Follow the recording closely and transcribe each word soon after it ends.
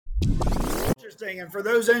Interesting. And for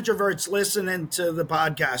those introverts listening to the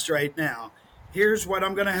podcast right now, here's what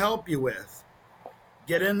I'm going to help you with.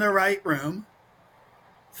 Get in the right room,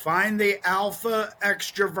 find the alpha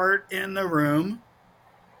extrovert in the room,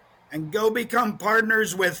 and go become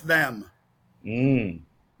partners with them. And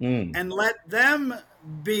let them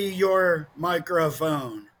be your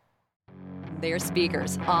microphone. They're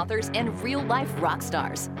speakers, authors, and real-life rock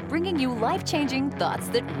stars, bringing you life-changing thoughts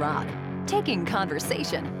that rock, taking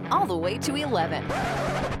conversation all the way to 11.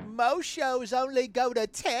 Most shows only go to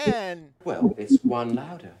 10. Well, it's one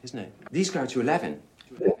louder, isn't it? These go to 11.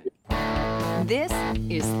 This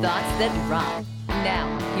is Thoughts That Rock.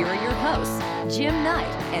 Now, here are your hosts, Jim Knight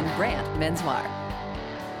and Brant Menswar.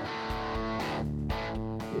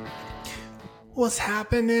 What's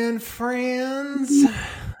happening, friends?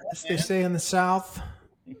 As they say in the South,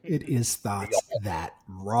 it is Thoughts That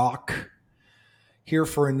Rock. Here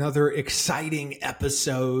for another exciting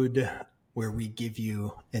episode where we give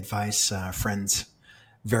you advice, friends,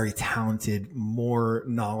 very talented, more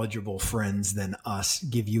knowledgeable friends than us,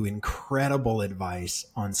 give you incredible advice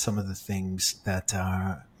on some of the things that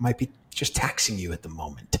might be just taxing you at the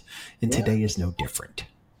moment. And today is no different.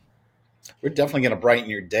 We're definitely going to brighten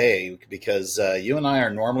your day because you and I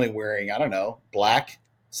are normally wearing, I don't know, black,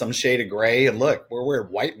 some shade of gray, and look, we're wearing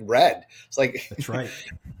white and red. It's like that's right.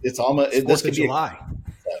 It's almost this could be July.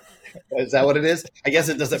 Is that what it is? I guess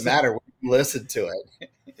it doesn't matter when you listen to it.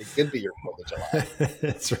 It could be your 4th of July.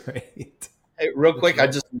 That's right. Hey, real quick, I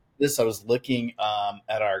was looking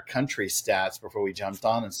at our country stats before we jumped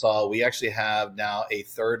on and saw we actually have now a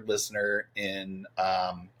third listener in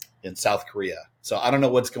South Korea. So I don't know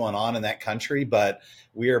what's going on in that country, but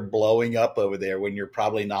we are blowing up over there when you're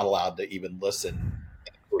probably not allowed to even listen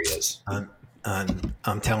in Korea's.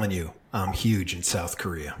 I'm telling you, I'm huge in South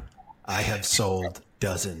Korea. I have sold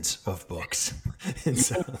dozens of books in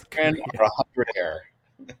South Korea. 100 air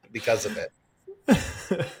because of it.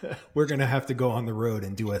 We're going to have to go on the road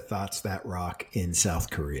and do a Thoughts That Rock in South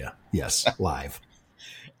Korea. Yes, live.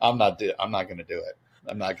 I'm not going to do it.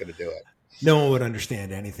 I'm not going to do it. No one would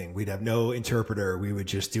understand anything. We'd have no interpreter. We would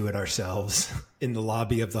just do it ourselves in the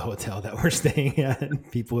lobby of the hotel that we're staying at. And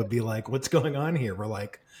people would be like, what's going on here? We're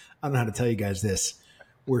like, I don't know how to tell you guys this.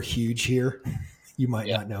 We're huge here. You might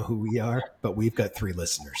not know who we are, but we've got 3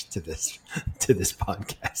 listeners to this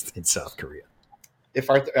podcast in South Korea. If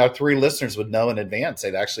our 3 listeners would know in advance,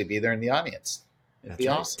 they'd actually be there in the audience. It'd be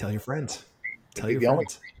awesome. Tell your friends.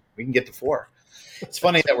 We can get to 4. It's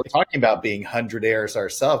funny that we're talking about being 100 heirs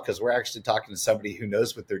ourselves because we're actually talking to somebody who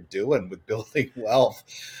knows what they're doing with building wealth,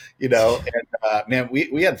 And man,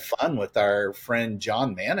 we had fun with our friend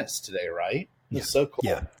John Manis today, right? It was so cool.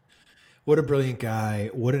 Yeah. What a brilliant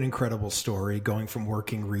guy. What an incredible story, going from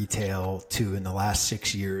working retail to, in the last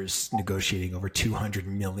 6 years, negotiating over $200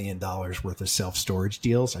 million worth of self-storage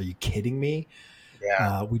deals. Are you kidding me?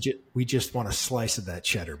 Yeah. We just want a slice of that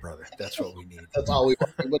cheddar, brother. That's what we need. That's all we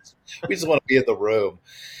want. We just want to be in the room.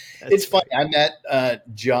 It's funny. I met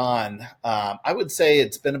John. I would say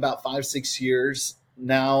it's been about 5-6 years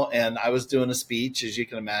now, and I was doing a speech, as you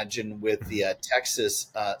can imagine, with the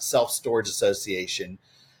Texas Self-Storage Association,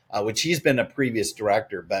 which he's been a previous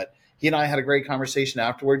director, but he and I had a great conversation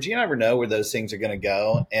afterwards. You never know where those things are going to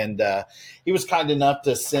go. And he was kind enough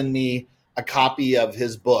to send me a copy of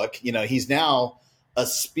his book. He's now a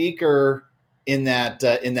speaker in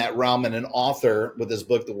that realm and an author with his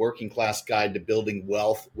book, The Working Class Guide to Building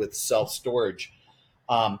Wealth with Self-Storage.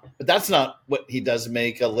 But that's not what he does to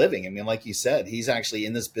make a living. I mean, like you said, he's actually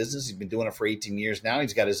in this business. He's been doing it for 18 years now.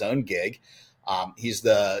 He's got his own gig. He's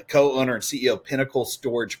the co-owner and CEO of Pinnacle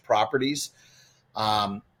Storage Properties.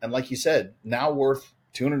 And like you said, now worth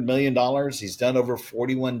 $200 million. He's done over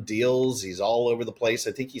 41 deals. He's all over the place.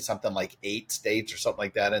 I think he's something like 8 states or something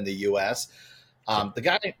like that in the U.S.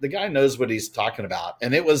 The guy knows what he's talking about.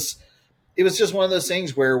 And it was just one of those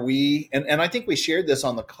things where and I think we shared this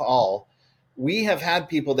on the call. We have had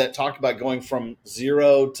people that talk about going from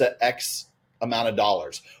 0 to X amount of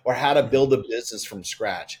dollars or how to build a business from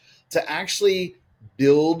scratch. To actually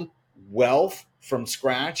build wealth from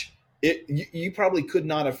scratch, you probably could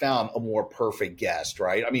not have found a more perfect guest,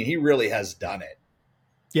 right? I mean, he really has done it.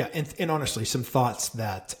 Yeah, and honestly, some thoughts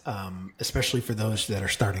that, especially for those that are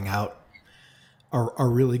starting out, are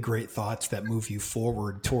really great thoughts that move you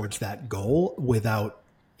forward towards that goal without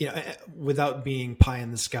being pie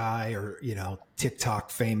in the sky or, TikTok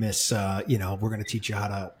famous, we're going to teach you how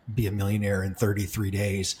to be a millionaire in 33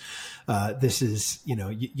 days. This is, you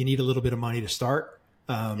need a little bit of money to start.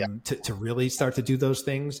 to really start to do those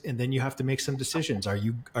things. And then you have to make some decisions. Are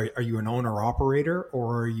you an owner operator,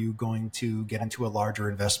 or are you going to get into a larger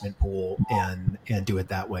investment pool and do it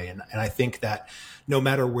that way? And I think that no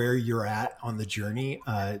matter where you're at on the journey,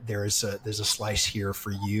 there's a slice here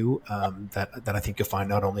for you that I think you'll find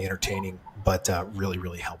not only entertaining, but really,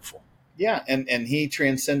 really helpful. Yeah, and he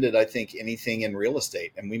transcended, I think, anything in real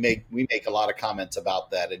estate, and we make a lot of comments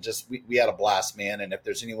about that. It just we had a blast, man. And if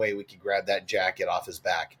there's any way we could grab that jacket off his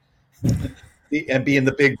back and be in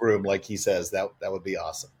the big room, like he says, that would be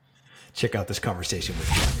awesome. Check out this conversation with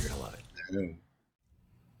John; you're gonna love it.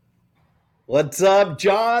 What's up,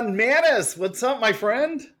 John Manis? What's up, my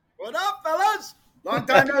friend? What up, fellas? Long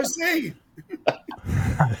time no see.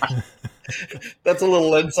 That's a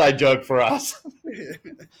little inside joke for us.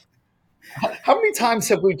 How many times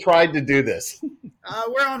have we tried to do this?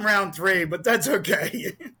 We're on round 3, but that's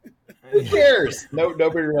okay. Who cares?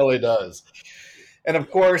 Nobody really does. And of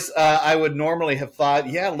course, I would normally have thought,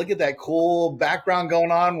 yeah, look at that cool background going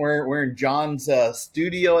on. We're in John's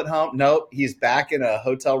studio at home. Nope, he's back in a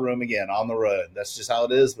hotel room again on the road. That's just how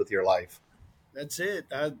it is with your life. That's it.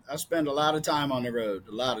 I spend a lot of time on the road,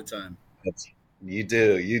 a lot of time. You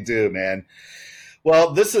do, man.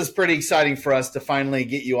 Well, this is pretty exciting for us to finally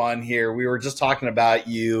get you on here. We were just talking about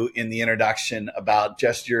you in the introduction about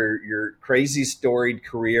just your crazy storied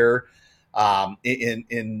career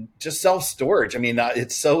in just self-storage. I mean,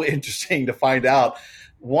 it's so interesting to find out,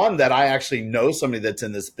 one, that I actually know somebody that's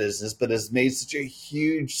in this business, but has made such a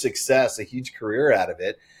huge success, a huge career out of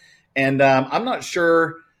it. And I'm not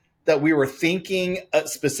sure that we were thinking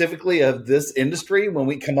specifically of this industry when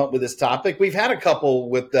we come up with this topic. We've had a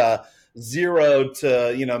couple with zero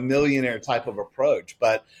to millionaire type of approach,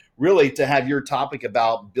 but really to have your topic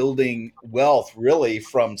about building wealth really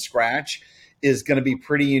from scratch is going to be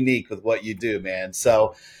pretty unique with what you do, man.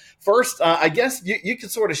 So first, I guess you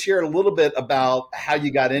could sort of share a little bit about how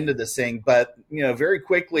you got into this thing, but very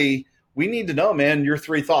quickly, we need to know, man, your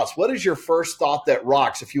 3 thoughts. What is your first thought that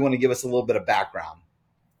rocks, if you want to give us a little bit of background?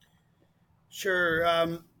 Sure.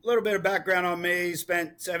 A little bit of background on me.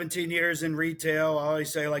 Spent 17 years in retail. I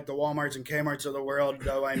always say like the Walmarts and Kmarts of the world,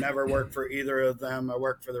 though I never worked for either of them. I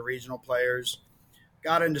worked for the regional players.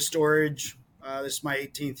 Got into storage. This is my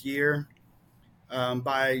 18th year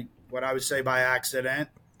by what I would say by accident.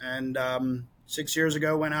 And 6 years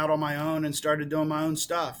ago, went out on my own and started doing my own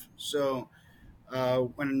stuff. So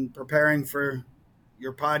when preparing for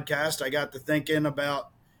your podcast, I got to thinking about,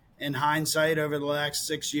 in hindsight, over the last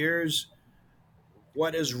 6 years,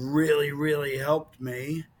 what has really, really helped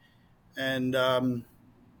me. And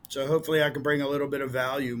so hopefully I can bring a little bit of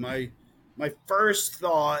value. My first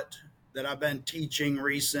thought that I've been teaching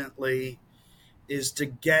recently is to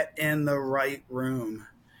get in the right room.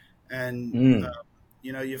 And,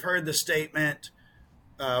 you've heard the statement,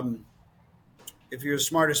 if you're the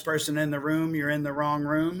smartest person in the room, you're in the wrong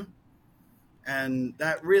room. And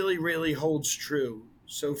that really, really holds true.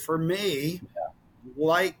 So for me,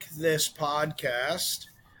 like this podcast,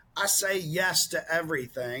 I say yes to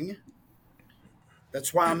everything.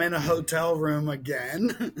 That's why I'm in a hotel room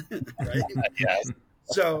again. Right? Yes.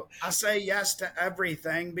 So I say yes to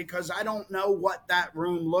everything because I don't know what that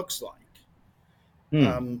room looks like.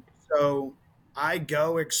 So I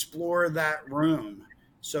go explore that room.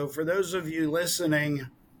 So for those of you listening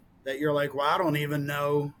that you're like, well, I don't even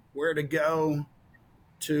know where to go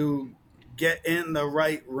to get in the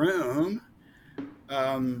right room.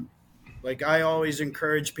 Like I always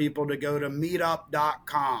encourage people to go to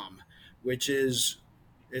meetup.com, which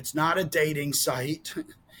it's not a dating site.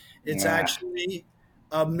 It's actually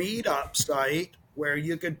a meetup site where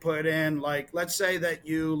you could put in, like, let's say that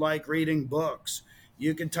you like reading books.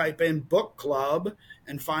 You could type in book club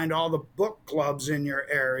and find all the book clubs in your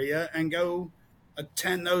area and go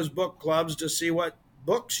attend those book clubs to see what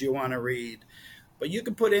books you want to read. But you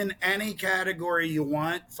can put in any category you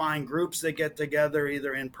want, find groups that get together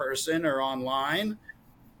either in person or online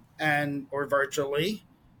or virtually,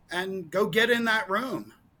 and go get in that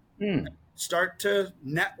room. Start to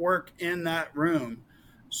network in that room.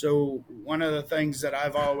 So one of the things that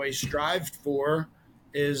I've always strived for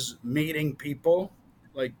is meeting people.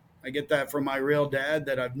 Like I get that from my real dad,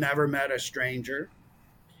 that I've never met a stranger.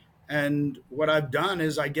 And what I've done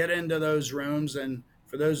is I get into those rooms, and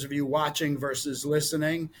for those of you watching versus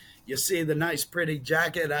listening, you see the nice, pretty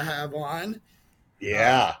jacket I have on.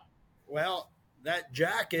 Yeah. Well, that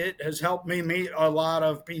jacket has helped me meet a lot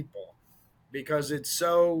of people because it's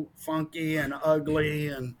so funky and ugly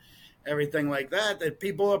and everything like that, that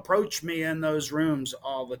people approach me in those rooms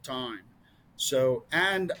all the time. So,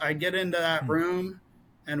 and I get into that room,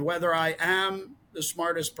 and whether I am the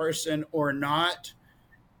smartest person or not,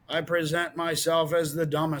 I present myself as the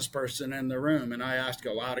dumbest person in the room, and I ask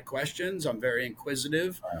a lot of questions. I'm very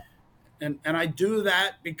inquisitive, and I do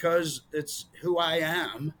that because it's who I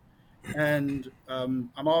am, and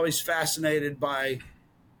I'm always fascinated by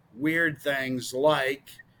weird things like,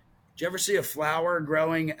 did you ever see a flower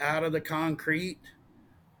growing out of the concrete?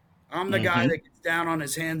 I'm the guy that gets down on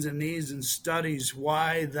his hands and knees and studies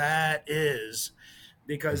why that is,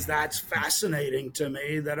 because that's fascinating to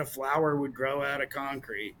me that a flower would grow out of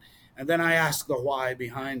concrete. And then I ask the why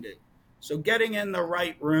behind it. So getting in the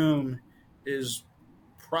right room is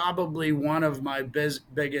probably one of my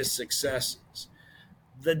biggest successes.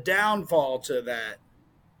 The downfall to that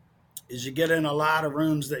is you get in a lot of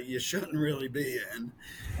rooms that you shouldn't really be in.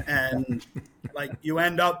 And like you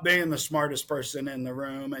end up being the smartest person in the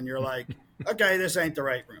room and you're like, okay, this ain't the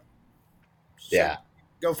right room. So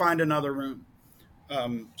go find another room.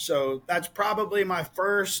 So that's probably my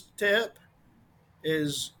first tip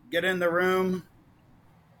is get in the room,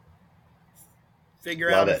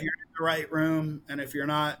 figure out if you're in the right room. And if you're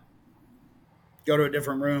not, go to a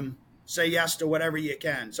different room, say yes to whatever you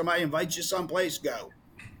can. Somebody invites you someplace, go.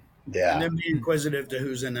 Yeah. And then be inquisitive to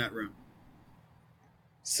who's in that room.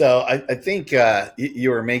 So I think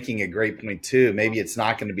you were making a great point too. Maybe it's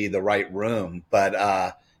not going to be the right room,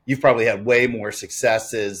 but you've probably had way more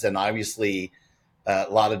successes and obviously a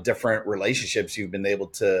lot of different relationships you've been able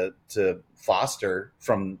to foster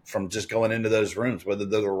from just going into those rooms, whether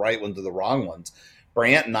they're the right ones or the wrong ones.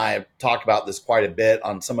 Brant and I have talked about this quite a bit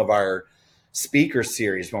on some of our speaker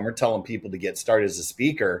series when we're telling people to get started as a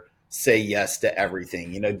speaker. Say yes to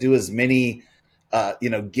everything, do as many,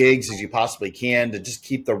 gigs as you possibly can to just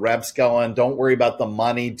keep the reps going. Don't worry about the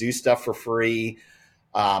money, do stuff for free.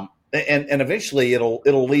 And eventually it'll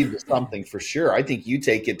lead to something for sure. I think you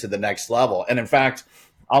take it to the next level. And in fact,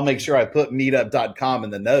 I'll make sure I put meetup.com in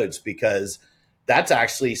the notes because that's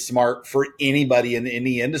actually smart for anybody in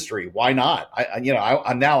any industry. Why not?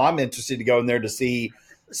 Now I'm interested to go in there to see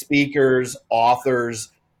speakers, authors,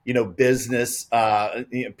 business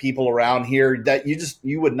people around here that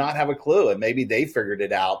you would not have a clue, and maybe they figured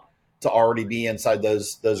it out to already be inside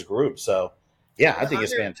those groups. So yeah, I think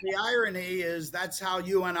it's fantastic. The irony is that's how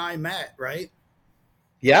you and I met, right?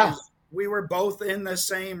 Yeah, we were both in the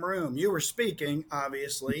same room. You were speaking,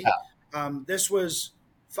 obviously. Yeah. This was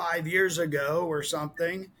 5 years ago or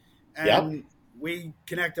something, and we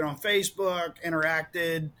connected on Facebook,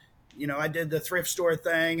 interacted. I did the thrift store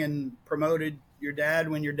thing and promoted your dad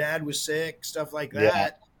when your dad was sick, stuff like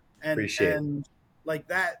that. And like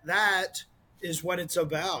that is what it's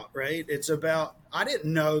about, right? It's about, I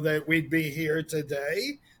didn't know that we'd be here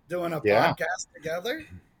today doing a podcast together.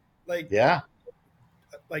 Like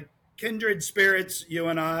kindred spirits, you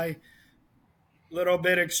and I, little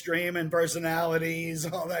bit extreme in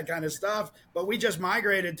personalities, all that kind of stuff. But we just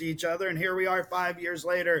migrated to each other. And here we are 5 years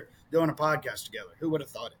later doing a podcast together. Who would have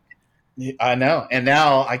thought it? I know. And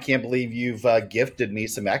now I can't believe you've gifted me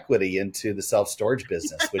some equity into the self-storage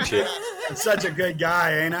business, which is I'm such a good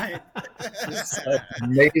guy, ain't I? It's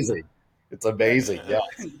amazing. It's amazing. Yeah.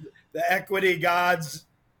 The equity gods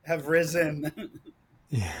have risen.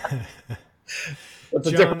 Yeah. It's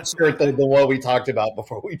a different skirt than the one we talked about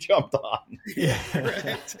before we jumped on. Yeah.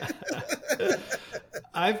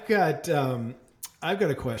 I've got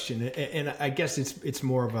a question, and I guess it's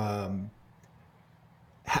more of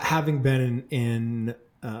having been in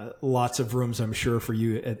lots of rooms, I'm sure for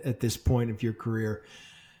you at this point of your career,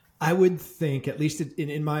 I would think, at least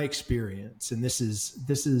in my experience, and this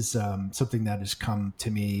is something that has come to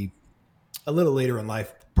me a little later in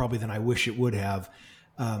life, probably than I wish it would have.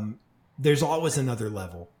 There's always another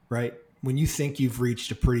level, right? When you think you've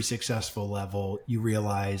reached a pretty successful level, you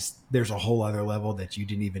realize there's a whole other level that you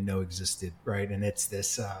didn't even know existed, right? And it's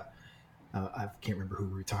this, I can't remember who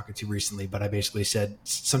we were talking to recently, but I basically said,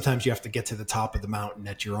 sometimes you have to get to the top of the mountain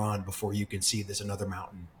that you're on before you can see there's another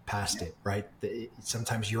mountain past it, right?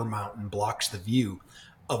 Sometimes your mountain blocks the view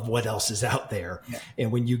of what else is out there. Yeah.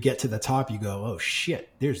 And when you get to the top, you go, oh shit,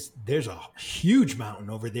 there's a huge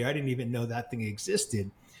mountain over there. I didn't even know that thing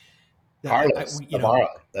existed. Carlos Navarro,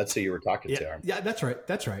 that's who you were talking to. Yeah, that's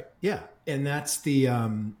right. Yeah. And that's the,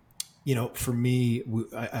 for me,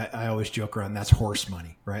 I always joke around, that's horse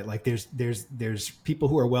money, right? Like there's people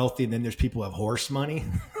who are wealthy and then there's people who have horse money.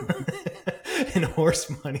 And horse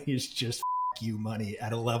money is just you money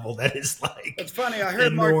at a level that is like, it's funny. I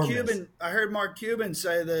heard Mark Cuban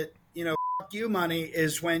say that, you money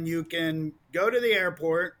is when you can go to the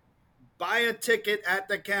airport, buy a ticket at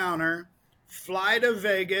the counter, fly to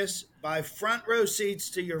Vegas, buy front row seats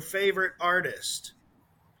to your favorite artist.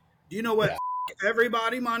 Do you know what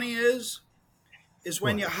everybody money is? is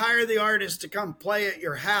when What? you hire the artist to come play at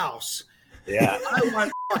your house. Yeah. I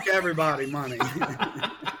want fuck everybody money.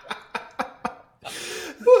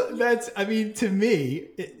 I mean, to me,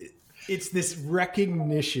 it's this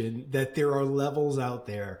recognition that there are levels out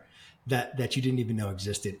there that you didn't even know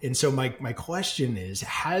existed. And so my question is,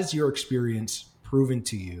 has your experience proven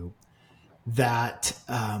to you that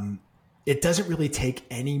it doesn't really take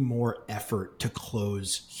any more effort to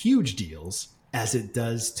close huge deals as it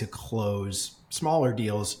does to close smaller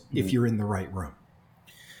deals if you're in the right room?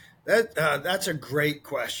 That's a great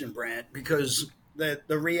question, Brant, because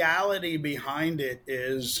the reality behind it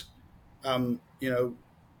is,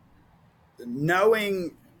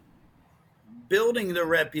 building the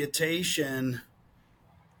reputation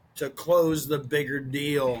to close the bigger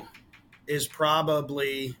deal is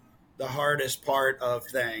probably the hardest part of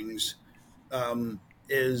things,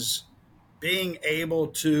 is being able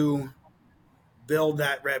to build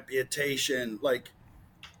that reputation. Like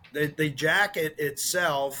the jacket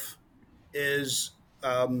itself is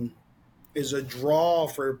a draw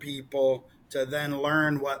for people to then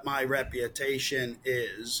learn what my reputation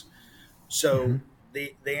is. So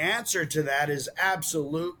the answer to that is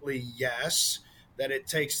absolutely yes, that it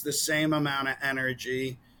takes the same amount of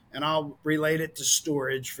energy. And I'll relate it to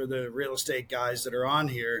storage for the real estate guys that are on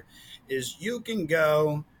here, is you can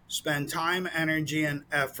go spend time, energy, and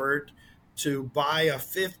effort to buy a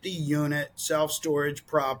 50-unit self-storage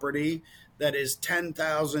property that is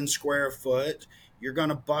 10,000 square foot. You're going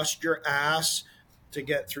to bust your ass to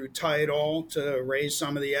get through title, to raise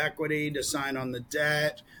some of the equity, to sign on the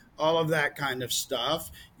debt, all of that kind of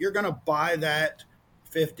stuff. You're going to buy that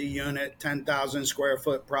 50-unit, 10,000 square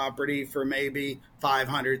foot property for maybe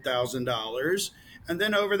 $500,000. And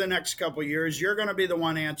then over the next couple of years, you're going to be the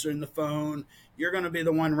one answering the phone. You're going to be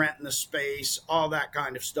the one renting the space, all that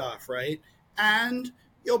kind of stuff, right? And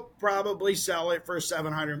you'll probably sell it for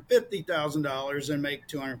 $750,000 and make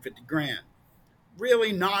 $250,000.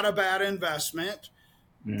 Really not a bad investment.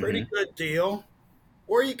 Pretty good deal.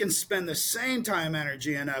 Or you can spend the same time,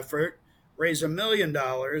 energy, and effort, raise $1 million,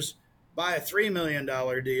 buy a $3 million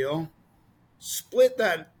deal, split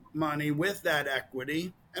that money with that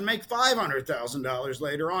equity, and make $500,000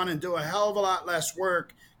 later on and do a hell of a lot less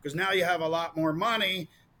work, because now you have a lot more money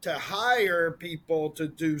to hire people to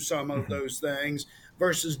do some of those things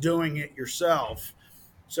versus doing it yourself.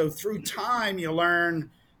 So through time, you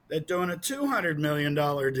learn that doing a $200 million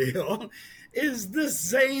deal is the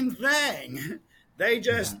same thing.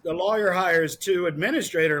 The lawyer hires 2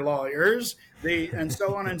 administrator lawyers, and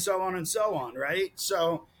so on and so on and so on, right?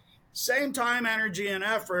 So same time, energy, and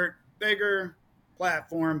effort, bigger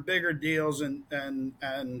platform, bigger deals,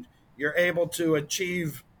 and you're able to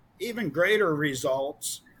achieve even greater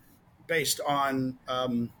results based on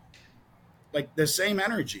like the same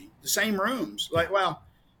energy, the same rooms. Like, well,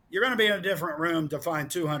 you're going to be in a different room to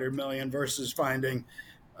find 200 million versus finding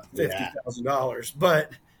 $50,000,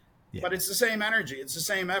 but it's the same energy, it's the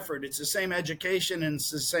same effort, it's the same education, and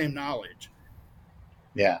it's the same knowledge.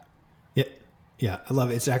 Yeah. I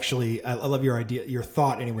love it. It's actually, I love your idea, your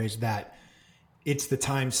thought anyways, that it's the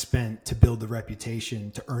time spent to build the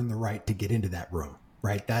reputation to earn the right to get into that room,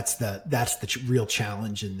 right? That's the real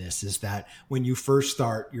challenge in this, is that when you first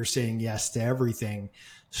start, you're saying yes to everything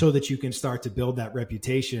so that you can start to build that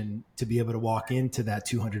reputation to be able to walk into that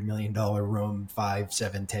 $200 million room 5,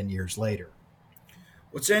 7, 10 years later.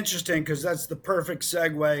 What's interesting, because that's the perfect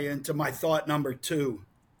segue into my thought number 2.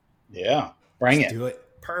 Yeah. Let's do it.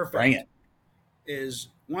 Perfect. Bring it. Is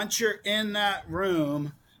once you're in that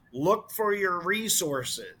room, look for your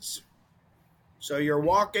resources. So you're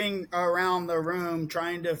walking around the room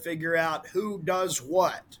trying to figure out who does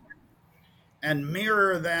what, and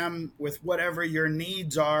mirror them with whatever your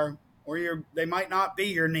needs are, or they might not be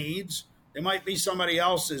your needs. They might be somebody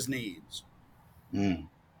else's needs.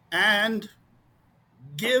 And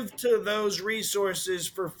give to those resources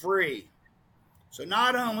for free. So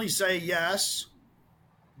not only say yes,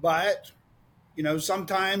 but,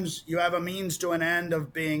 sometimes you have a means to an end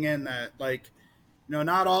of being in that. Like,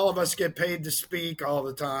 not all of us get paid to speak all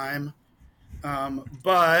the time.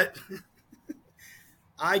 But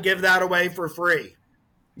I give that away for free.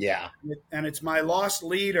 Yeah. And it's my lost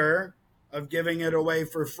leader of giving it away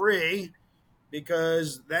for free,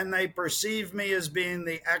 because then they perceive me as being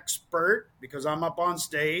the expert because I'm up on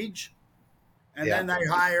stage, and then they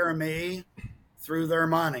hire me through their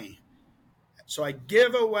money. So I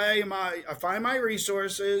give away I find my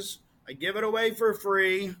resources, I give it away for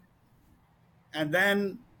free, and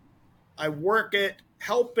then I work at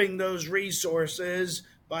helping those resources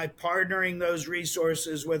by partnering those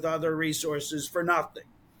resources with other resources for nothing.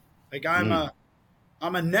 Like I'm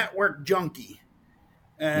a network junkie.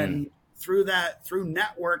 And through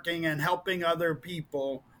networking and helping other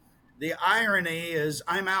people, the irony is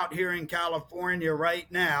I'm out here in California right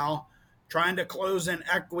now trying to close an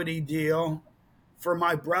equity deal for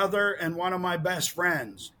my brother and one of my best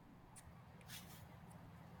friends.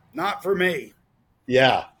 Not for me.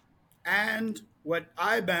 Yeah. And what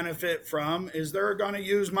I benefit from is they're going to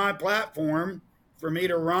use my platform for me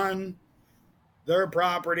to run their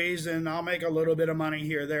properties, and I'll make a little bit of money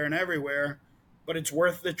here, there, and everywhere. But it's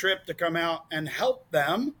worth the trip to come out and help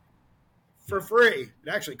them for free. It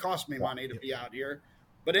actually cost me money to be out here.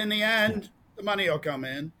 But in the end, the money will come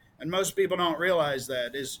in. And most people don't realize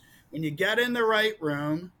that is when you get in the right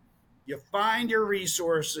room, you find your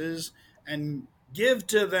resources and give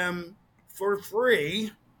to them for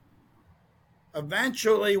free.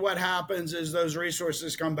 Eventually what happens is those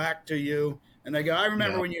resources come back to you and they go, I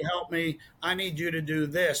remember when you helped me, I need you to do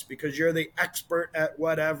this because you're the expert at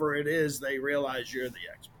whatever it is. They realize you're the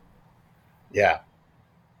expert. Yeah.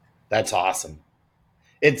 That's awesome.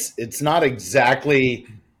 It's not exactly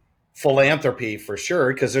philanthropy for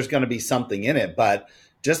sure, because there's going to be something in it, but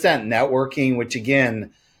just that networking, which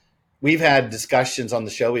again, we've had discussions on the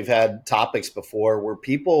show. We've had topics before where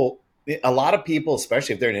a lot of people,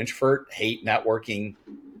 especially if they're an introvert, hate networking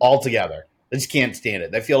altogether. They just can't stand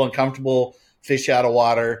it. They feel uncomfortable, fish out of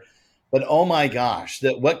water. But oh my gosh,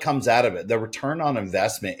 what comes out of it, the return on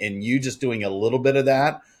investment in you just doing a little bit of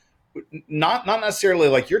that, not necessarily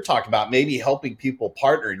like you're talking about, maybe helping people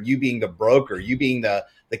partner and you being the broker, you being the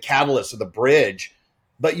catalyst or the bridge.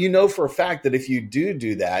 But you know for a fact that if you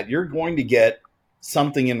do that, you're going to get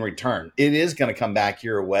something in return. It is going to come back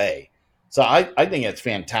your way. So I think it's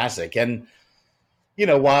fantastic. And, you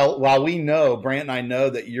know, while we know, Brant and I know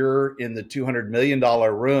that you're in the $200 million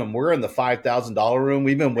room, we're in the $5,000 room.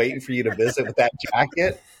 We've been waiting for you to visit with that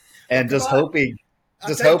jacket and just hoping.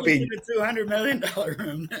 Just hoping. The $200 million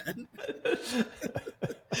room.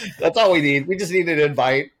 That's all we need. We just need an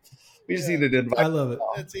invite. I love it.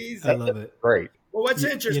 That's easy. I love it. Great. Well, what's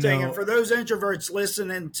interesting, and for those introverts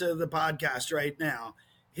listening to the podcast right now,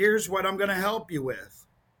 here's what I'm going to help you with.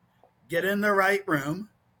 Get in the right room.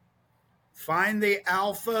 Find the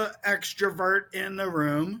alpha extrovert in the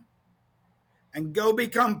room and go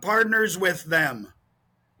become partners with them.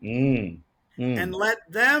 And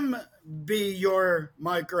let them be your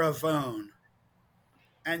microphone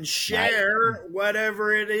and share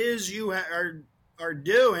whatever it is you are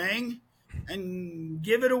doing and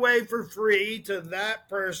give it away for free to that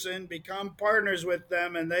person, become partners with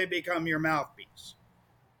them, and they become your mouthpiece.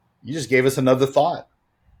 You just gave us another thought.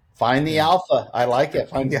 Find the alpha. I like it.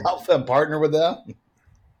 Find the alpha and partner with them.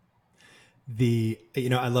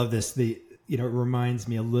 I love this. It reminds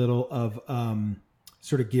me a little of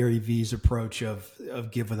sort of Gary Vee's approach of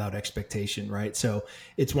give without expectation, right? So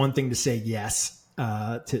it's one thing to say yes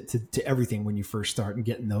to everything when you first start and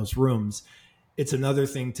get in those rooms. It's another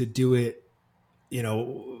thing to do it,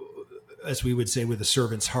 as we would say, with a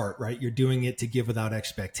servant's heart, right? You're doing it to give without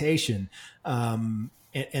expectation. And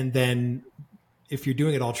then if you're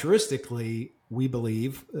doing it altruistically, we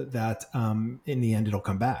believe that in the end, it'll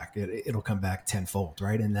come back. It'll come back tenfold,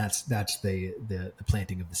 right? And that's the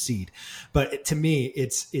planting of the seed. But to me,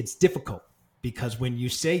 it's difficult because when you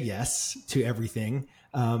say yes to everything,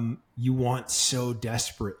 you want so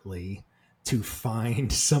desperately to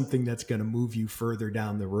find something that's going to move you further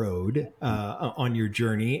down the road on your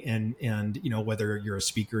journey. And whether you're a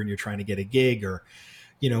speaker and you're trying to get a gig, or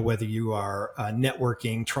whether you are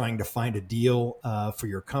networking, trying to find a deal for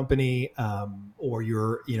your company, or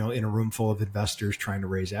you're in a room full of investors trying to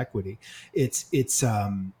raise equity. It's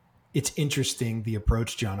interesting, the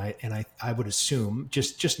approach, John. I would assume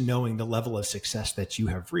just knowing the level of success that you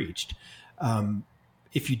have reached.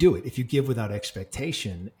 If you do it, if you give without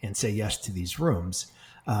expectation and say yes to these rooms,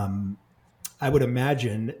 I would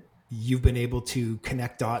imagine you've been able to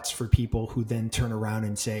connect dots for people who then turn around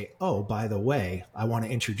and say, oh, by the way, I want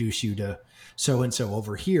to introduce you to so-and-so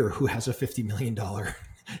over here who has a $50 million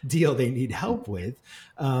deal they need help with.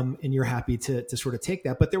 And you're happy to sort of take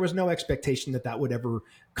that. But there was no expectation that would ever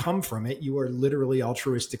come from it. You are literally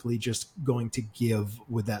altruistically just going to give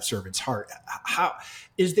with that servant's heart. How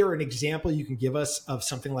is there an example you can give us of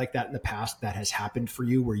something like that in the past that has happened for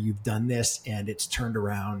you, where you've done this and it's turned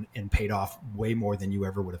around and paid off way more than you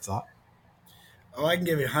ever would have thought? Oh, I can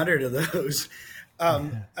give you 100 of those.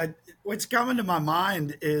 What's coming to my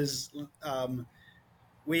mind is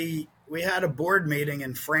we had a board meeting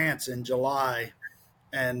in France in July,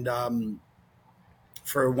 and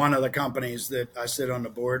for one of the companies that I sit on the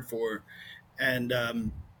board for. And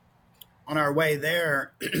on our way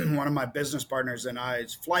there, one of my business partners and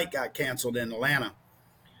I's flight got canceled in Atlanta.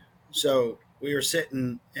 So we were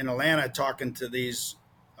sitting in Atlanta talking to these,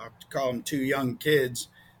 I'll call them 2 young kids.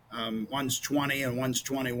 One's 20 and one's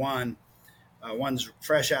 21. One's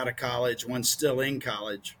fresh out of college. One's still in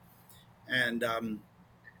college. And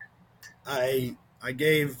I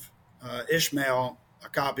gave Ishmael a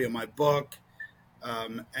copy of my book,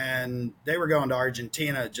 and they were going to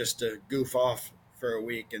Argentina just to goof off for a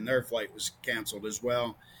week, and their flight was canceled as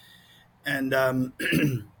well. And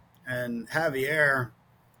and Javier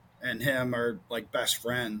and him are like best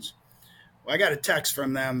friends. Well, I got a text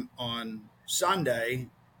from them on Sunday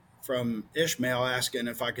from Ishmael asking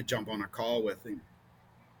if I could jump on a call with him.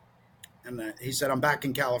 And he said, I'm back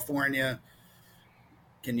in California.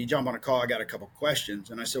 Can you jump on a call? I got a couple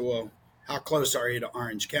questions. And I said, well, how close are you to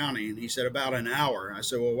Orange County? And he said, about an hour. I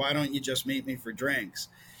said, well, why don't you just meet me for drinks?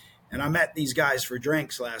 And I met these guys for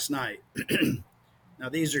drinks last night. Now,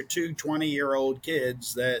 these are 2 20-year-old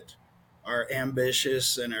kids that are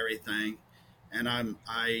ambitious and everything. And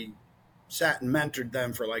I sat and mentored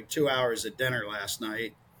them for like 2 hours at dinner last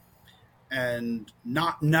night, and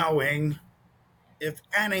not knowing if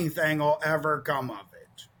anything will ever come of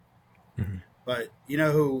it. Mm-hmm. But you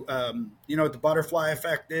know who, you know what the butterfly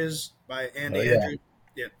effect is by Andy Andrews?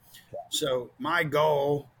 Yeah. So my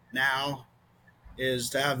goal now is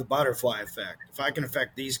to have the butterfly effect. If I can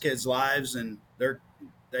affect these kids' lives and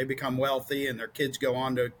they become wealthy and their kids go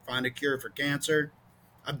on to find a cure for cancer,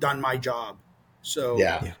 I've done my job. So,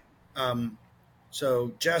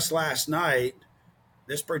 so just last night,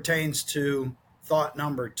 this pertains to thought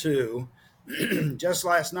number 2. Just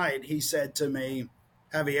last night, he said to me,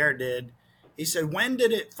 Javier did, he said, when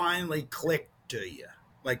did it finally click to you?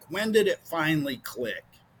 Like, when did it finally click?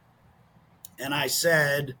 And I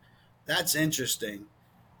said, that's interesting,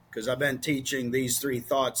 because I've been teaching these 3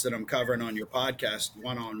 thoughts that I'm covering on your podcast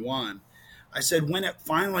one-on-one. I said, when it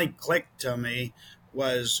finally clicked to me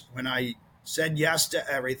was when I said yes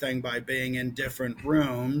to everything by being in different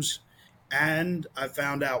rooms, and I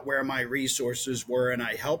found out where my resources were, and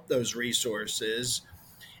I helped those resources.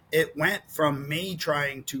 It went from me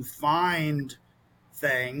trying to find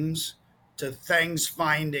things to things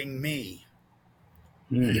finding me.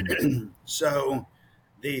 So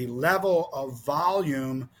the level of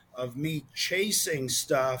volume of me chasing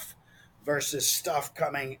stuff versus stuff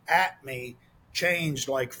coming at me changed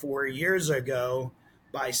like 4 years ago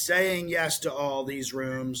by saying yes to all these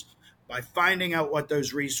rooms, by finding out what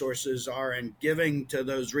those resources are and giving to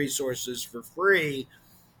those resources for free.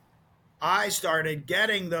 I started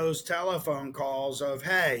getting those telephone calls of,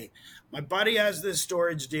 hey, my buddy has this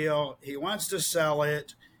storage deal. He wants to sell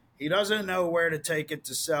it. He doesn't know where to take it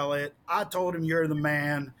to sell it. I told him you're the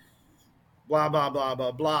man, blah, blah, blah,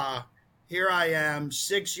 blah, blah. Here I am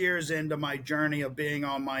 6 years into my journey of being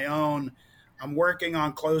on my own. I'm working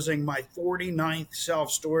on closing my 49th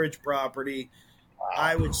self-storage property. Wow.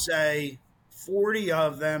 I would say 40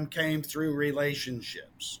 of them came through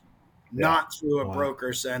relationships, not through a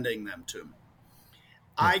broker sending them to me.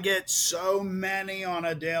 I get so many on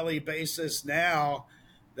a daily basis now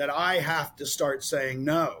that I have to start saying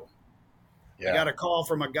no. I got a call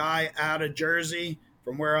from a guy out of Jersey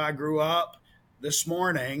from where I grew up this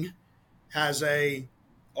morning, has a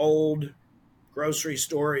old grocery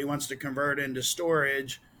store he wants to convert into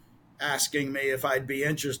storage, asking me if I'd be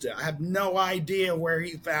interested. I have no idea where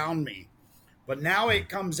he found me, but now it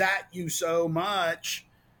comes at you so much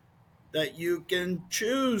that you can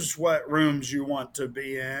choose what rooms you want to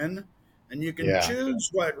be in, and you can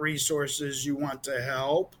choose what resources you want to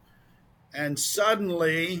help. And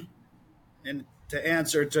suddenly, and to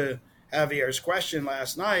answer to Javier's question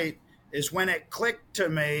last night, is when it clicked to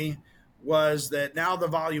me was that now the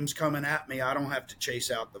volume's coming at me. I don't have to chase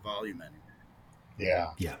out the volume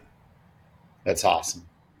anymore. Yeah. That's awesome.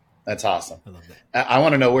 That's awesome. I love that. I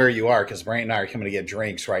want to know where you are, because Brant and I are coming to get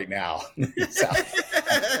drinks right now. Bring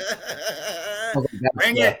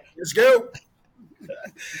it. Let's go.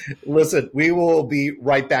 Listen, we will be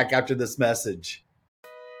right back after this message.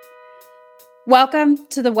 Welcome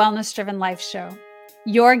to the Wellness Driven Life Show,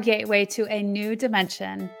 your gateway to a new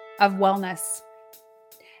dimension of wellness.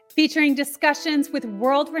 Featuring discussions with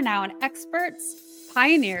world-renowned experts,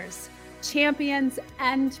 pioneers, champions,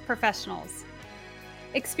 and professionals.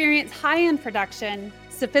 Experience high-end production,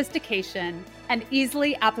 sophistication, and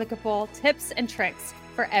easily applicable tips and tricks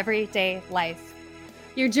for everyday life.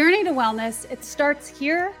 Your journey to wellness, it starts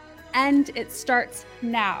here and it starts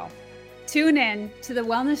now. Tune in to the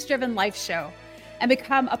Wellness Driven Life Show and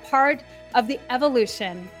become a part of the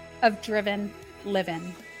evolution of driven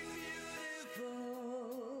living.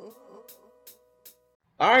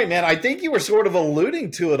 All right, man. I think you were sort of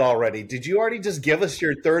alluding to it already. Did you already just give us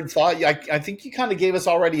your third thought? I think you kind of gave us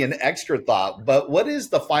already an extra thought, but what is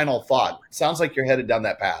the final thought? Sounds like you're headed down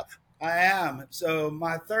that path. I am. So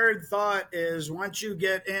my third thought is once you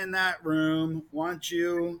get in that room, once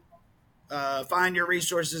you find your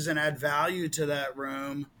resources and add value to that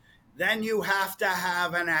room, then you have to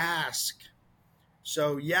have an ask.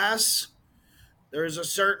 So yes, there's a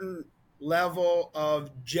certain level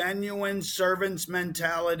of genuine servant's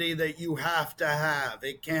mentality that you have to have.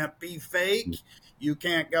 It can't be fake. You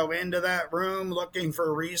can't go into that room looking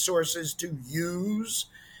for resources to use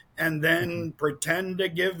and then pretend to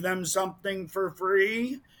give them something for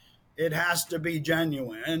free. It has to be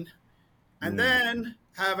genuine. And then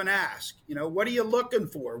have an ask. What are you looking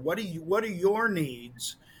for? What are your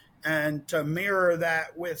needs? And to mirror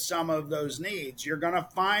that with some of those needs, you're going to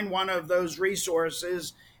find one of those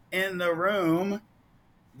resources in the room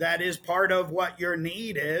that is part of what your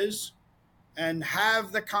need is, and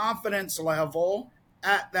have the confidence level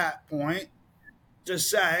at that point to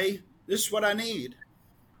say, this is what I need.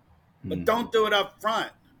 But don't do it up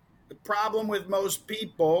front. The problem with most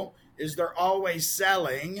people is they're always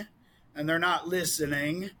selling and they're not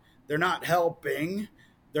listening. They're not helping.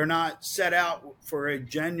 They're not set out for a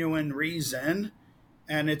genuine reason.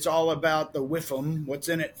 And it's all about the whiffum, what's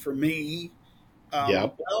in it for me.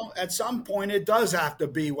 Well, at some point, it does have to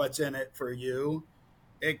be what's in it for you.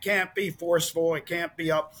 It can't be forceful. It can't be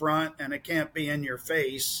upfront, and it can't be in your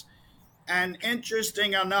face. And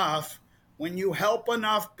interesting enough, when you help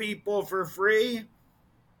enough people for free,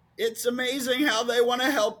 it's amazing how they want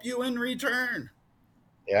to help you in return.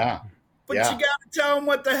 Yeah. But you got to tell them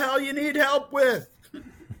what the hell you need help with.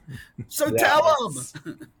 So tell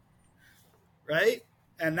them. Right?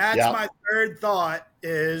 And that's my third thought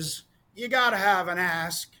is you got to have an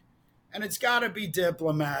ask, and it's got to be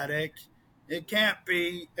diplomatic. It can't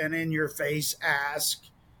be an in-your-face ask.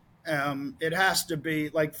 It has to be,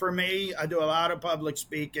 like for me, I do a lot of public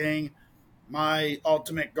speaking. My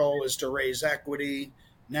ultimate goal is to raise equity.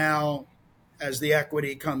 Now, as the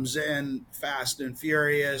equity comes in fast and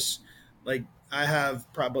furious, like I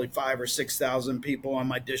have probably 5,000 or 6,000 people on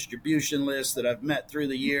my distribution list that I've met through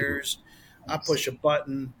the years. I push a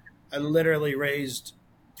button. I literally raised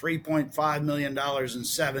 $3.5 million in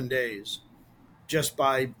 7 days just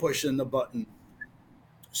by pushing the button.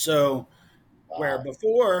 So where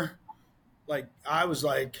before, like I was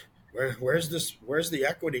like, where's the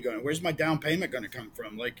equity going? Where's my down payment going to come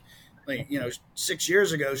from? Like 6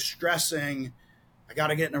 years ago, stressing, I got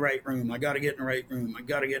to get in the right room. I got to get in the right room. I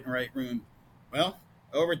got to get in the right room. Well,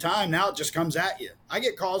 over time, now it just comes at you. I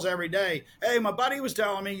get calls every day. Hey, my buddy was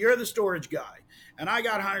telling me you're the storage guy, and I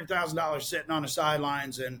got $100,000 sitting on the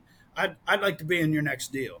sidelines, and I'd like to be in your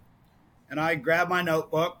next deal. And I grab my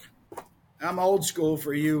notebook. I'm old school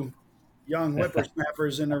for you young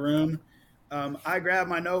whippersnappers in the room. I grab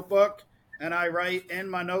my notebook, and I write in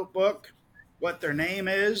my notebook what their name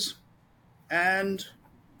is. And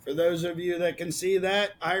for those of you that can see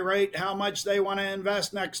that, I write how much they want to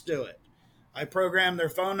invest next to it. I program their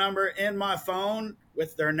phone number in my phone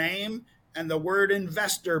with their name and the word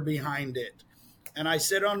investor behind it. And I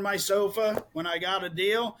sit on my sofa when I got a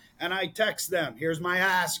deal and I text them. Here's my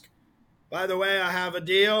ask. By the way, I have a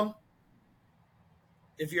deal.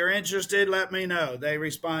 If you're interested, let me know. They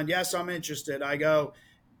respond, yes, I'm interested. I go,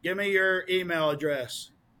 give me your email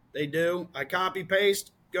address. They do. I copy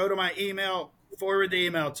paste, go to my email, forward the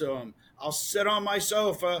email to them. I'll sit on my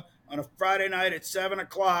sofa on a Friday night at 7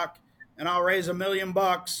 o'clock and I'll raise $1 million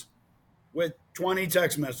with 20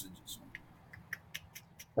 text messages.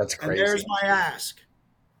 That's crazy. And there's my ask.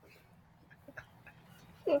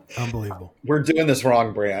 Unbelievable. We're doing this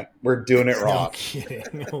wrong, Brant. We're doing it wrong. No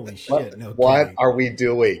kidding. Holy shit. What are we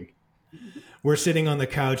doing? We're sitting on the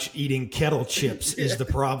couch eating kettle chips is the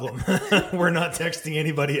problem. We're not texting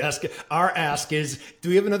anybody asking. Our ask is, do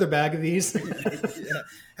we have another bag of these?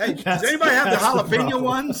 Hey, does anybody have the jalapeno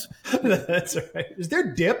ones? That's right. Is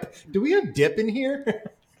there dip? Do we have dip in here?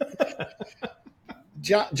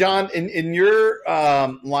 John, in your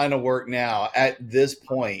line of work now, at this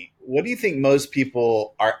point, what do you think most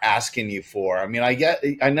people are asking you for? I mean,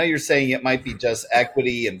 I know you're saying it might be just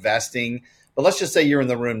equity investing, but let's just say you're in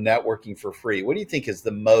the room networking for free. What do you think is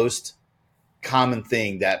the most common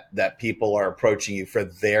thing that people are approaching you for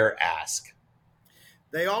their ask?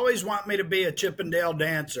 They always want me to be a Chippendale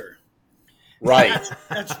dancer. Right.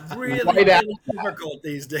 That's really difficult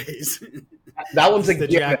these days. That one's a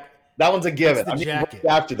given. That one's a given. The jacket.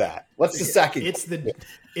 After that, what's the second?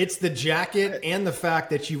 It's the jacket and the fact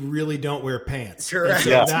that you really don't wear pants. Correct. So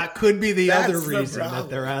Yeah. that could be the That's other the reason problem. that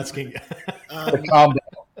they're asking. The combo.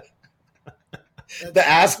 The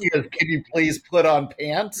ask is, can you please put on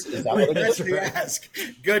pants? Is that what it That's is? the ask.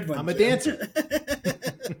 Good one. I'm a Jim. dancer.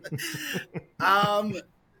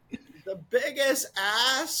 The biggest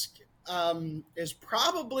ask is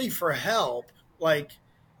probably for help, like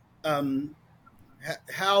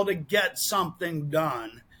how to get something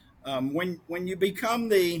done. When you become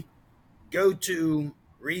the go-to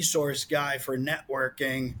resource guy for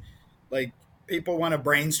networking, like people want to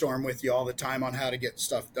brainstorm with you all the time on how to get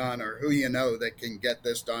stuff done or who you know that can get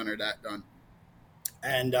this done or that done.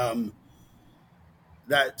 And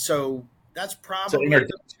that's probably the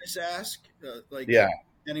biggest ask.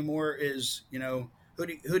 Anymore is,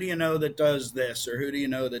 who do you know that does this or who do you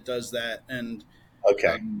know that does that? And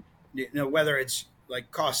whether it's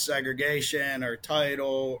like cost segregation or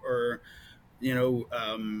title or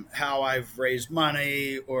how I've raised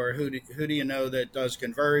money or who do you know that does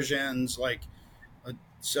conversions, like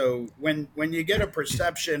so when you get a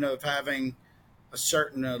perception of having a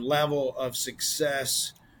certain level of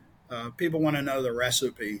success, people want to know the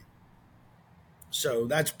recipe. So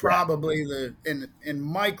that's probably in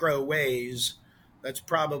micro ways, that's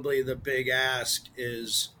probably the big ask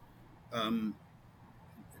is, some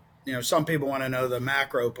people want to know the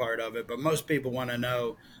macro part of it, but most people want to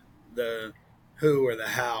know the who or the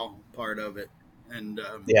how part of it. And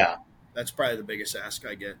that's probably the biggest ask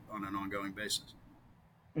I get on an ongoing basis.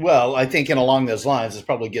 Well, I think, and along those lines, it's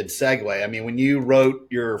probably a good segue. I mean, when you wrote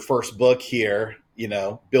your first book here,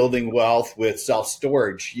 Building Wealth with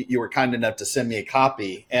Self-Storage, you were kind enough to send me a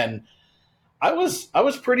copy. And I was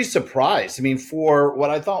pretty surprised. I mean, for what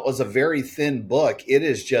I thought was a very thin book, it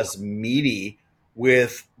is just meaty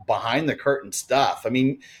with behind the curtain stuff. I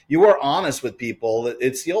mean, you were honest with people.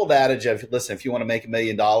 It's the old adage of, listen, if you want to make $1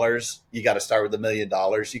 million, you got to start with $1 million.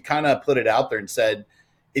 You kind of put it out there and said,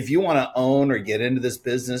 if you want to own or get into this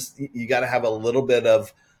business, you got to have a little bit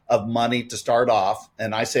of money to start off.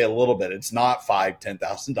 And I say a little bit, it's not $5,000,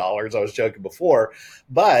 $10,000. I was joking before,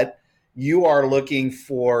 but you are looking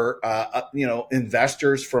for,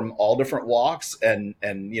 investors from all different walks and,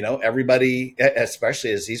 everybody,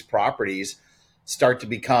 especially as these properties start to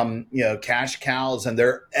become, cash cows, and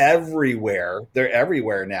they're everywhere. They're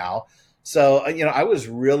everywhere now. So, I was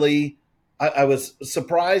really, I was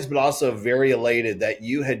surprised, but also very elated that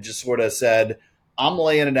you had just sort of said, I'm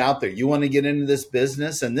laying it out there. You want to get into this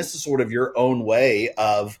business? And this is sort of your own way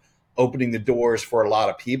of opening the doors for a lot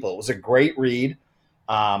of people. It was a great read.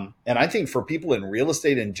 And I think for people in real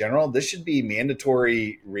estate in general, this should be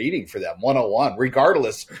mandatory reading for them, 101,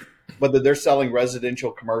 regardless whether they're selling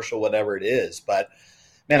residential, commercial, whatever it is. But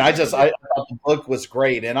man, I thought the book was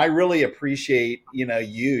great. And I really appreciate,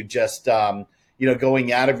 you just,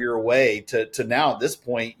 going out of your way to now at this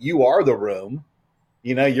point, you are the room,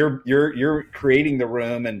 you're creating the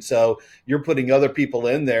room. And so you're putting other people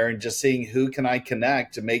in there and just seeing who can I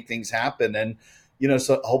connect to make things happen. And,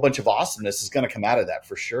 so a whole bunch of awesomeness is going to come out of that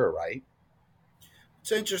for sure. Right.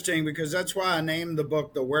 It's interesting because that's why I named the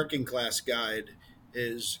book The Working Class Guide,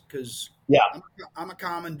 is because I'm a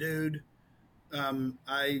common dude.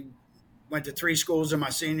 I went to 3 schools in my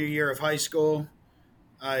senior year of high school.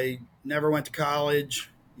 I never went to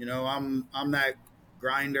college. I'm that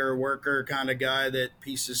grinder worker kind of guy that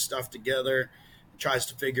pieces stuff together, tries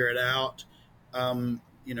to figure it out.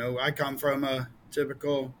 I come from a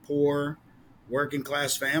typical poor working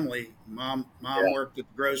class family. Mom worked at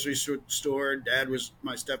the grocery store.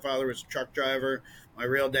 My stepfather was a truck driver. My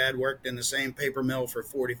real dad worked in the same paper mill for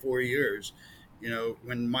 44 years.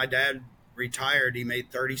 When my dad retired, he made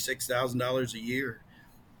 $36,000 a year.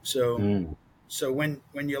 So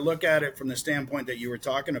when you look at it from the standpoint that you were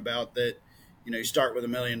talking about, that, you start with $1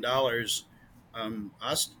 million.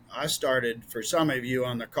 I started, for some of you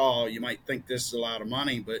on the call, you might think this is a lot of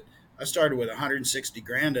money, but I started with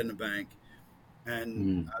 $160,000 in the bank,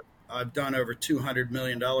 and I've done over $200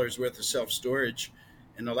 million worth of self-storage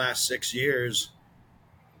in the last 6 years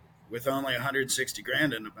with only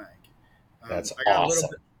 $160,000 in the bank. That's I got awesome.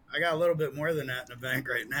 I got a little bit more than that in the bank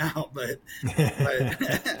right now, but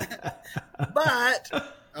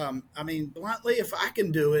I mean, bluntly, if I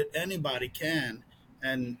can do it, anybody can.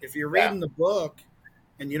 And if you're reading the book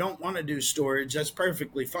and you don't want to do storage, that's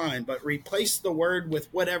perfectly fine. But replace the word with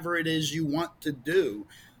whatever it is you want to do.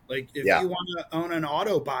 Like if you want to own an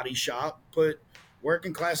auto body shop, put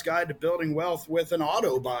Working Class Guide to Building Wealth with an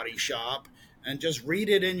auto body shop, and just read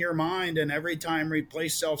it in your mind, and every time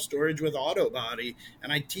replace self-storage with auto body.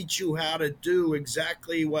 And I teach you how to do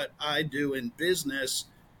exactly what I do in business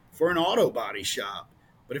for an auto body shop.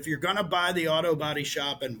 But if you're going to buy the auto body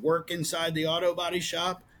shop and work inside the auto body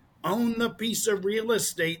shop, own the piece of real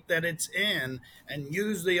estate that it's in and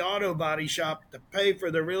use the auto body shop to pay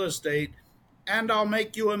for the real estate and I'll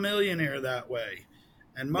make you a millionaire that way.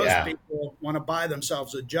 And most people want to buy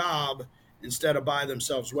themselves a job instead of buy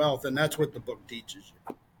themselves wealth. And that's what the book teaches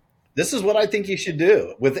you. This is what I think you should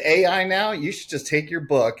do. With AI now, you should just take your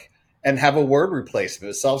book and have a word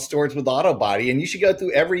replacement, self-storage with Autobody, and you should go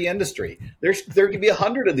through every industry. There could be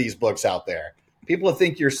 100 of these books out there. People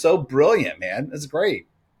think you're so brilliant, man. That's great.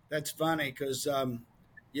 That's funny because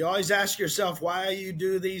you always ask yourself why you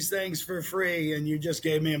do these things for free, and you just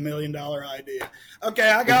gave me $1 million idea. Okay,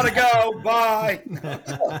 I gotta go. Bye.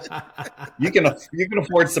 You can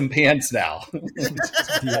afford some pants now.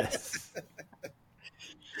 Yes.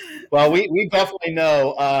 Well, we definitely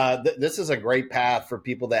know this is a great path for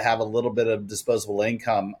people that have a little bit of disposable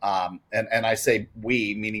income. And I say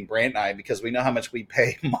we, meaning Brant and I, because we know how much we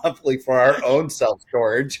pay monthly for our own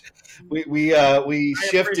self-storage. We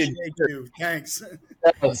shifted. You. Thanks.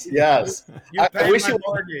 Yes. You pay my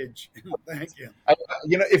mortgage. Thank you.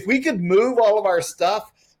 If we could move all of our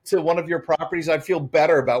stuff to one of your properties, I'd feel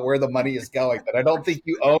better about where the money is going. But I don't think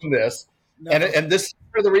you own this. No. And this is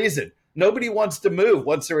for the reason. Nobody wants to move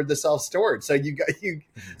once they're in the self-storage. So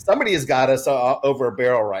somebody has got us over a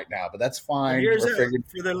barrel right now, but that's fine.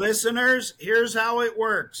 For the listeners, here's how it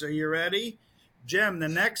works. Are you ready? Jim, the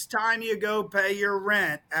next time you go pay your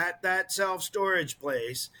rent at that self-storage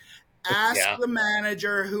place, ask the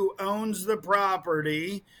manager who owns the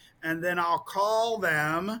property, and then I'll call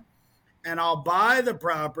them and I'll buy the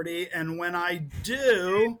property. And when I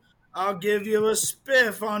do, I'll give you a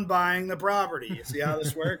spiff on buying the property. You see how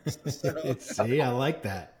this works? See, I like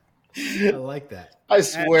that. I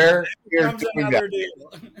swear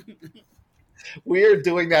we are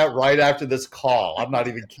doing that right after this call. I'm not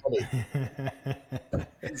even kidding.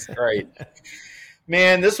 It's great.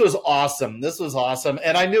 Man, this was awesome.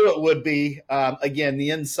 And I knew it would be. Again,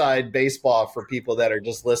 the inside baseball for people that are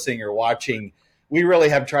just listening or watching. We really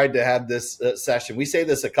have tried to have this session. We say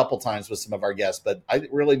this a couple times with some of our guests, but I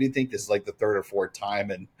really do think this is like the third or fourth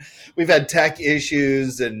time. And we've had tech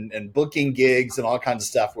issues and booking gigs and all kinds of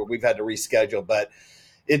stuff where we've had to reschedule. But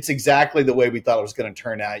it's exactly the way we thought it was going to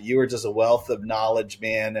turn out. You are just a wealth of knowledge,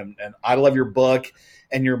 man. And I love your book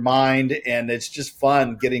and your mind. And it's just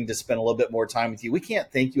fun getting to spend a little bit more time with you. We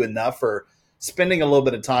can't thank you enough for spending a little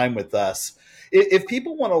bit of time with us. If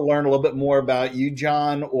people want to learn a little bit more about you,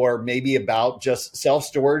 John, or maybe about just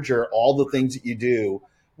self-storage or all the things that you do,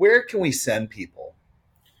 where can we send people?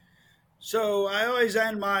 So I always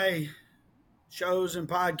end my shows and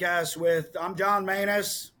podcasts with, I'm John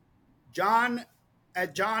Maness, John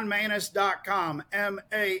at johnmaness.com,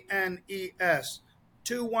 MANES,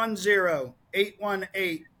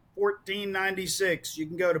 210-818-1496. You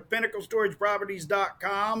can go to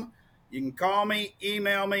pinnaclestorageproperties.com. You can call me,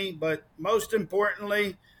 email me, but most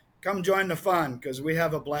importantly, come join the fun because we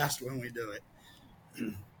have a blast when we do it.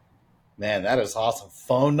 Man, that is awesome.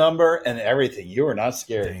 Phone number and everything. You are not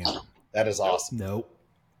scared. Damn. That is awesome. Nope.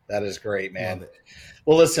 That is great, man.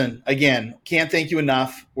 Well, listen, again, can't thank you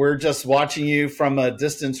enough. We're just watching you from a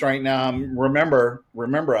distance right now. Remember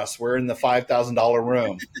us. We're in the $5,000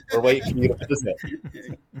 room. We're waiting for you to visit.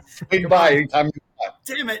 Swing by anytime you want.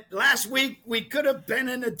 Damn it. Last week, we could have been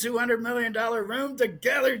in a $200 million room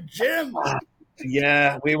together, Jim.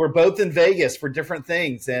 Yeah, we were both in Vegas for different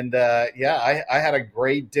things. And, I had a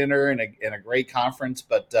great dinner and a great conference.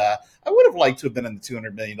 But I would have liked to have been in the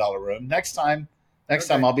 $200 million room. Next time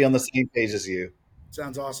I'll be on the same page as you.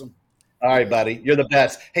 Sounds awesome. All right, buddy. You're the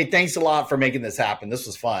best. Hey, thanks a lot for making this happen. This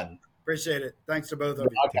was fun. Appreciate it. Thanks to both of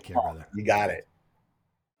you. Take care, brother. You got it.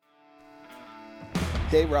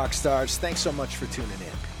 Hey, rock stars. Thanks so much for tuning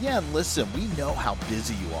in. Yeah, and listen, we know how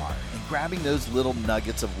busy you are, and grabbing those little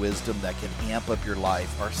nuggets of wisdom that can amp up your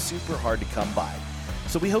life are super hard to come by.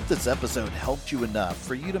 So we hope this episode helped you enough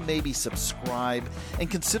for you to maybe subscribe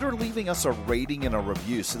and consider leaving us a rating and a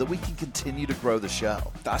review so that we can continue to grow the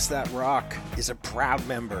show. Thus That Rock is a proud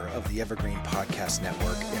member of the Evergreen Podcast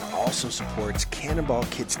Network and also supports Cannonball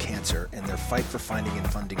Kids Cancer and their fight for finding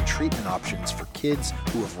and funding treatment options for kids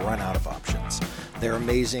who have run out of options. They're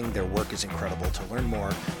amazing. Their work is incredible. To learn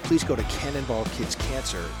more, please go to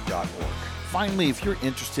cannonballkidscancer.org. Finally, if you're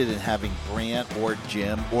interested in having Brant or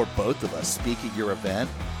Jim or both of us speak at your event,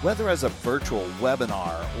 whether as a virtual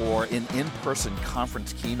webinar or an in-person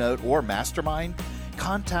conference keynote or mastermind,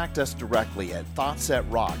 contact us directly at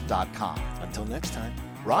thoughtsthatrock.com. Until next time,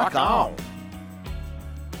 rock on!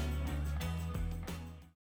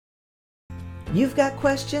 You've got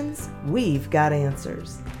questions, we've got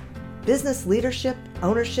answers. Business leadership,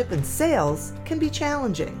 ownership, and sales can be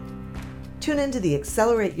challenging. Tune into the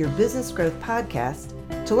Accelerate Your Business Growth podcast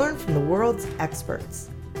to learn from the world's experts.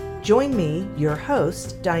 Join me, your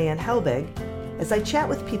host, Diane Helbig, as I chat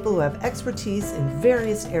with people who have expertise in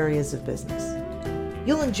various areas of business.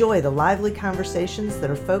 You'll enjoy the lively conversations that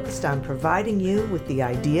are focused on providing you with the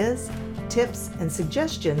ideas, tips, and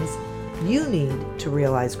suggestions you need to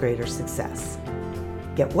realize greater success.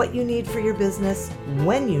 Get what you need for your business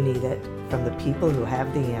when you need it from the people who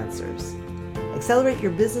have the answers. Accelerate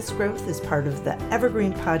Your Business Growth is part of the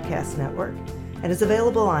Evergreen Podcast Network and is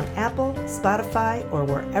available on Apple, Spotify, or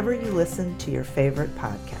wherever you listen to your favorite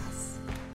podcasts.